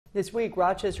This week,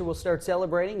 Rochester will start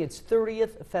celebrating its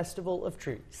 30th Festival of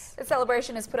Trees. The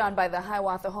celebration is put on by the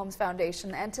Hiawatha Homes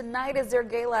Foundation, and tonight is their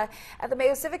gala at the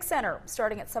Mayo Civic Center.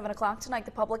 Starting at 7 o'clock tonight,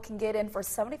 the public can get in for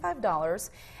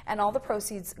 $75, and all the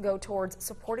proceeds go towards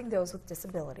supporting those with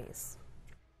disabilities.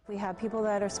 We have people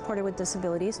that are supported with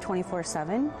disabilities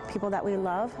 24/7, people that we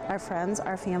love, our friends,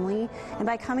 our family, and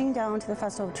by coming down to the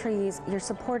Festival of Trees, you're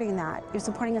supporting that. You're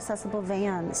supporting accessible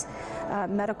vans,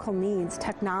 medical needs,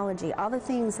 technology, all the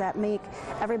things that make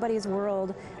everybody's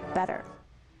world better.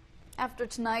 After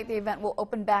tonight, the event will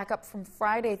open back up from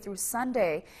Friday through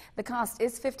Sunday. The cost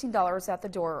is $15 at the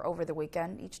door over the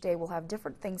weekend. Each day will have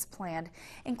different things planned,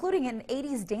 including an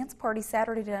 80s dance party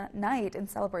Saturday night in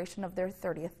celebration of their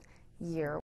 30th year.